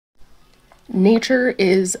Nature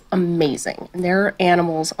is amazing. There are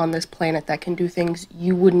animals on this planet that can do things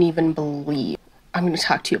you wouldn't even believe. I'm going to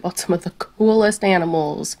talk to you about some of the coolest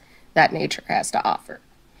animals that nature has to offer.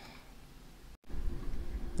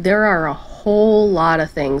 There are a whole lot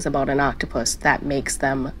of things about an octopus that makes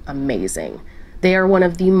them amazing. They are one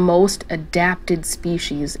of the most adapted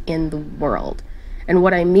species in the world. And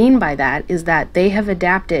what I mean by that is that they have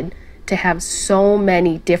adapted to have so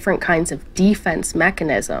many different kinds of defense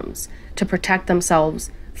mechanisms to protect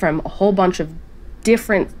themselves from a whole bunch of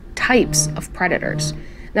different types of predators.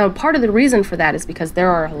 Now, part of the reason for that is because there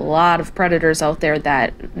are a lot of predators out there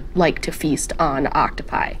that like to feast on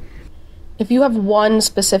octopi. If you have one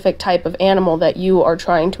specific type of animal that you are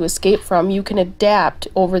trying to escape from, you can adapt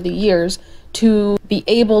over the years to be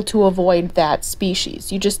able to avoid that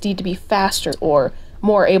species. You just need to be faster or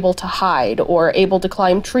more able to hide or able to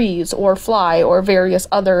climb trees or fly or various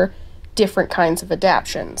other different kinds of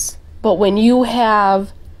adaptations. But when you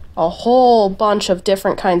have a whole bunch of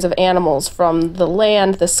different kinds of animals from the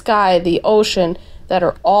land, the sky, the ocean that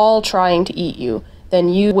are all trying to eat you, then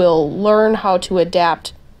you will learn how to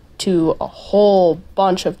adapt to a whole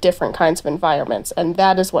bunch of different kinds of environments. And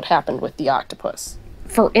that is what happened with the octopus.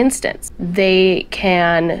 For instance, they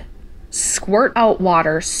can squirt out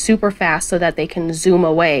water super fast so that they can zoom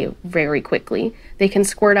away very quickly. They can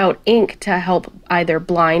squirt out ink to help either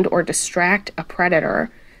blind or distract a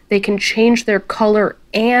predator. They can change their color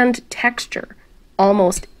and texture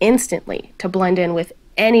almost instantly to blend in with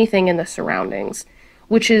anything in the surroundings,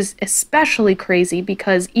 which is especially crazy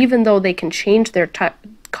because even though they can change their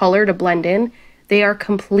color to blend in, they are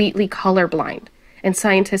completely colorblind, and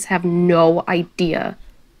scientists have no idea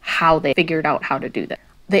how they figured out how to do that.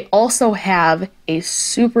 They also have a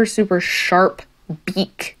super sharp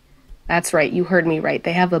beak. That's right, you heard me right.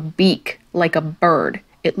 They have a beak like a bird.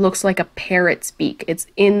 It looks like a parrot's beak. It's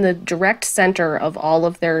in the direct center of all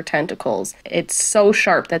of their tentacles. It's so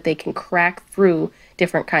sharp that they can crack through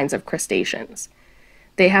different kinds of crustaceans.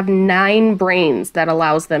 They have 9 brains that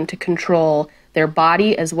allows them to control their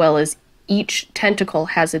body, as well as each tentacle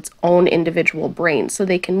has its own individual brain. So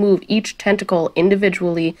they can move each tentacle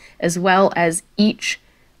individually, as well as each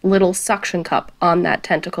little suction cup on that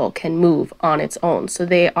tentacle can move on its own. So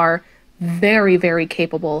they are very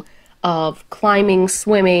capable of climbing,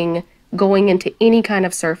 swimming, going into any kind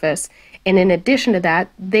of surface. And in addition to that,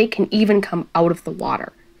 they can even come out of the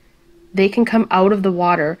water. They can come out of the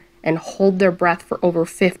water and hold their breath for over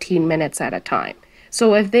 15 minutes at a time.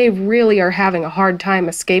 So if they really are having a hard time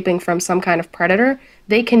escaping from some kind of predator,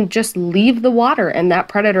 they can just leave the water and that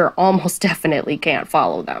predator almost definitely can't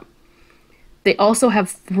follow them. They also have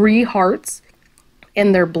 3 hearts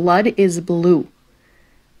and their blood is blue.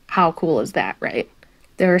 How cool is that, right?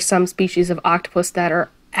 There are some species of octopus that are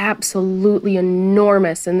absolutely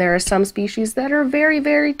enormous, and there are some species that are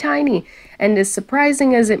very tiny. And as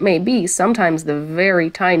surprising as it may be, sometimes the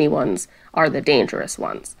very tiny ones are the dangerous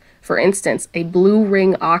ones. For instance, a blue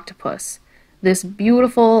ring octopus. This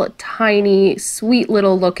beautiful, tiny, sweet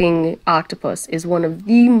little looking octopus is one of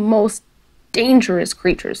the most dangerous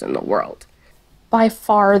creatures in the world. By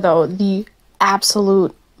far, though, the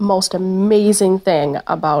absolute most amazing thing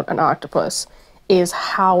about an octopus is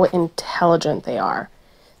how intelligent they are.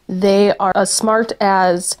 They are as smart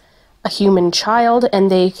as a human child,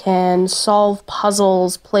 and they can solve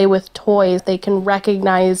puzzles, play with toys, they can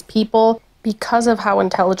recognize people. Because of how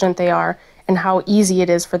intelligent they are and how easy it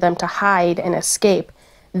is for them to hide and escape,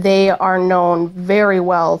 they are known very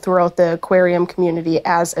well throughout the aquarium community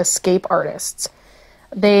as escape artists.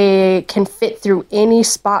 They can fit through any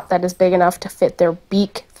spot that is big enough to fit their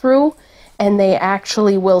beak through, and they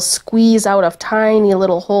actually will squeeze out of tiny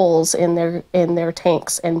little holes in their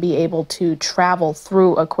tanks and be able to travel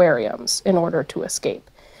through aquariums in order to escape.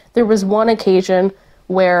 There was one occasion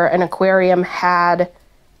where an aquarium had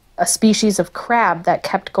a species of crab that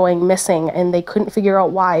kept going missing, and they couldn't figure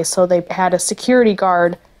out why, so they had a security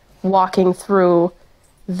guard walking through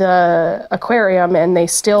the aquarium, and they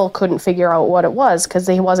still couldn't figure out what it was because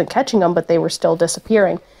they wasn't catching them, but they were still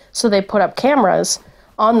disappearing. So they put up cameras.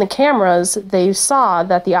 On the cameras, they saw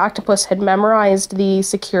that the octopus had memorized the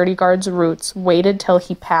security guard's routes, waited till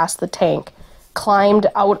he passed the tank, climbed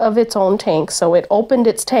out of its own tank, so it opened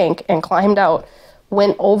its tank and climbed out,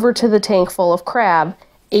 went over to the tank full of crab,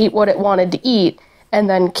 ate what it wanted to eat, and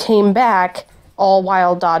then came back, all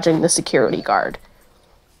while dodging the security guard.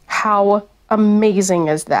 How amazing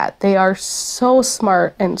is that? They are so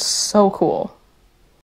smart and so cool.